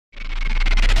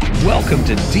Welcome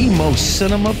to Demo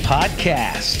Cinema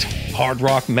Podcast. Hard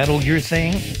rock metal your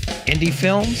thing? Indie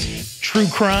films? True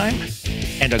crime?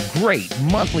 And a great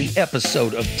monthly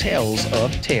episode of Tales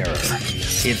of Terror.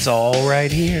 It's all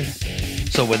right here.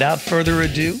 So without further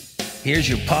ado, here's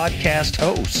your podcast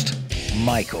host,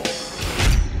 Michael.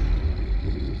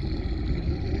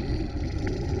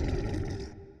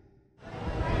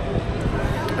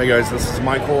 Hey guys, this is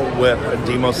Michael with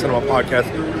Demo Cinema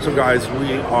Podcast. So guys,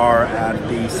 we are at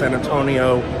the San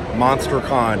Antonio Monster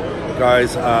Con.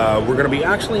 Guys, we're going to be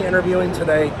actually interviewing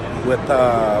today with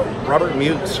Robert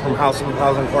Mukes from House of a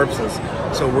Thousand Corpses.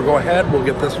 So we'll go ahead, we'll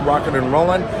get this rocking and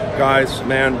rolling. Guys,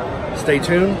 man, stay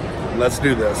tuned. Let's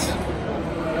do this.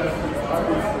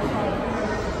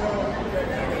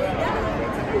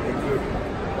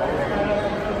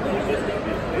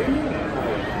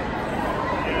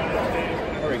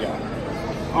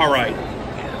 All right,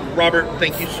 Robert,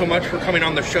 thank you so much for coming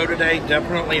on the show today.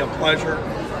 Definitely a pleasure.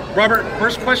 Robert,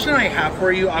 first question I have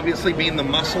for you, obviously being the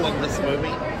muscle of this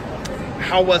movie,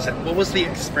 how was it? What was the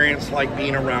experience like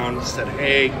being around Sid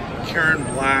Haig, Karen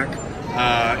Black,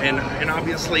 and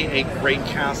obviously a great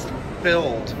cast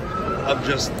filled of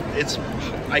just its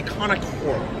iconic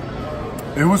horror?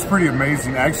 It was pretty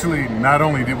amazing. Actually, not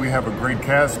only did we have a great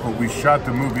cast, but we shot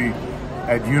the movie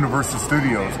at Universal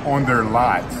Studios on their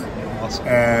lot. Awesome.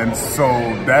 And so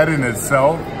that in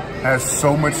itself has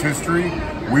so much history.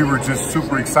 We were just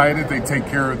super excited. They take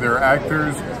care of their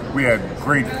actors. We had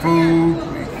great food,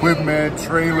 equipment,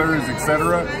 trailers,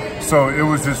 etc. So it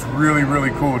was just really, really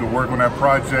cool to work on that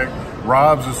project.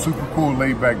 Rob's a super cool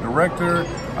laid-back director.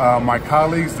 My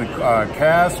colleagues, the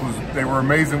cast, they were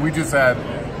amazing. We just had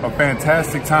a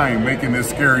fantastic time making this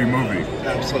scary movie.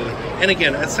 Absolutely. And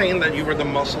again, as saying that you were the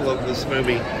muscle of this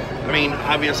movie, I mean,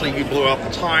 obviously you blew out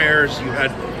the tires. You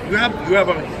have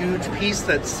a huge piece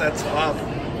that sets up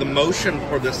the motion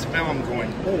for this film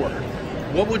going forward.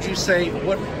 What would you say?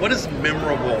 What is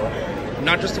memorable,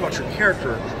 not just about your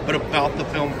character, but about the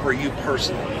film for you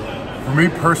personally? For me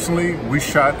personally, we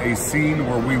shot a scene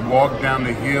where we walked down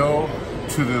the hill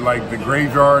to the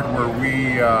graveyard where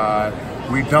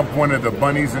we dump one of the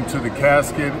bunnies into the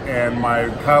casket, and my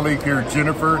colleague here,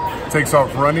 Jennifer, takes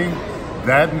off running.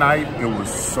 That night, it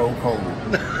was so cold.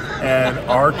 And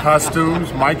our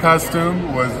costumes, my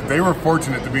costume they were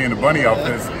fortunate to be in the bunny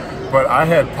outfits, but I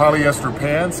had polyester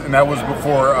pants, and that was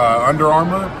before Under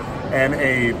Armour, and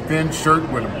a thin shirt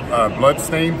with blood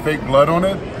stain, fake blood on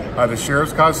it, the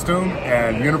sheriff's costume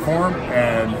and uniform,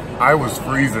 and I was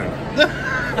freezing.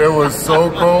 It was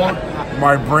so cold.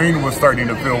 My brain was starting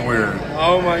to feel weird.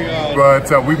 Oh my God.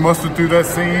 But we mustered through that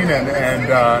scene, and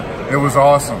it was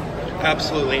awesome.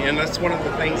 Absolutely, and that's one of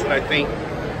the things that I think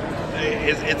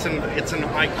it's an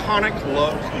iconic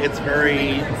look. It's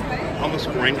very almost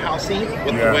grindhousey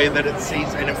with the way that it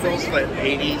sees, and it feels that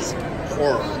 80s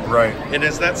horror. Right. And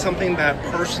is that something that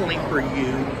personally for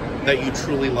you that you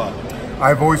truly love?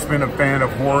 I've always been a fan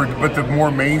of horror, but the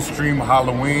more mainstream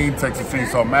Halloween, Texas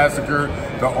Chainsaw Massacre,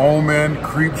 The Omen,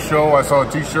 Creep Show. I saw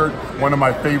a t-shirt, one of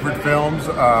my favorite films.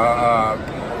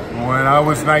 When I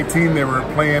was 19, they were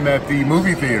playing at the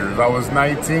movie theaters. I was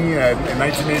 19 in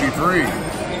 1983.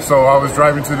 So I was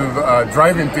driving to the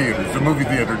drive-in theaters, the movie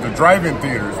theater, the drive-in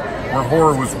theaters, where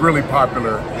horror was really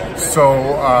popular.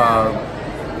 So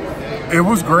it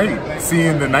was great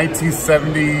seeing the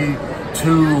 1972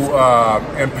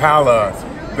 Impala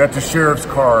that the sheriff's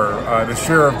car, the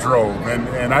sheriff drove,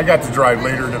 and I got to drive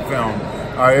later in the film.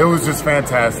 It was just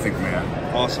fantastic,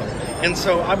 man. Awesome. And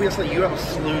so obviously you have a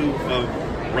slew of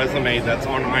resume that's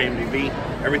on IMDb,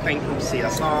 everything from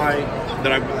CSI,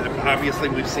 that obviously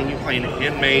we've seen you playing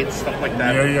inmates, stuff like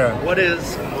that. Yeah. What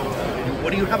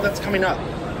do you have that's coming up?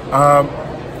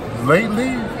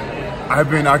 Lately, I've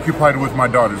been occupied with my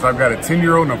daughters. I've got a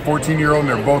 10-year-old and a 14-year-old, and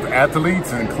they're both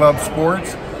athletes in club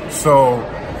sports. So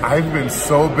I've been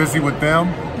so busy with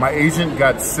them. My agent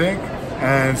got sick,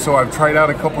 and so I've tried out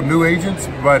a couple new agents,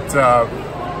 but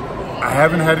I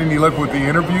haven't had any luck with the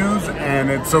interviews,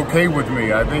 and it's okay with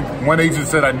me. I think one agent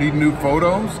said I need new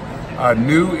photos,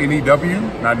 new, N-E-W,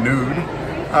 not nude.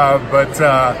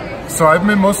 So I've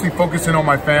been mostly focusing on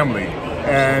my family.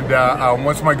 And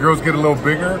once my girls get a little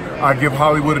bigger, I give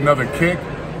Hollywood another kick.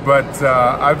 But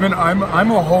I'm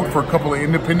on hold for a couple of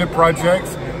independent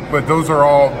projects, but those are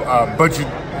all budget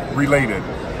related.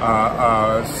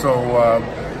 So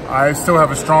I still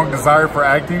have a strong desire for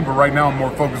acting, but right now I'm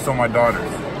more focused on my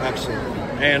daughters. Absolutely.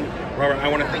 And Robert, I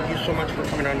want to thank you so much for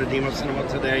coming on to Demo Cinema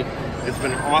today. It's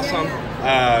been awesome.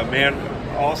 Man,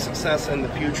 all success in the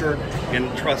future.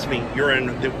 And trust me, you're in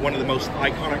one of the most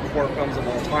iconic horror films of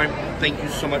all time. Thank you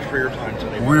so much for your time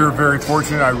today. We're very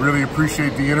fortunate. I really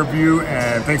appreciate the interview,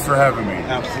 and thanks for having me.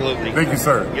 Absolutely. Thank you,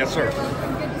 sir. Yes,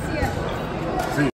 sir.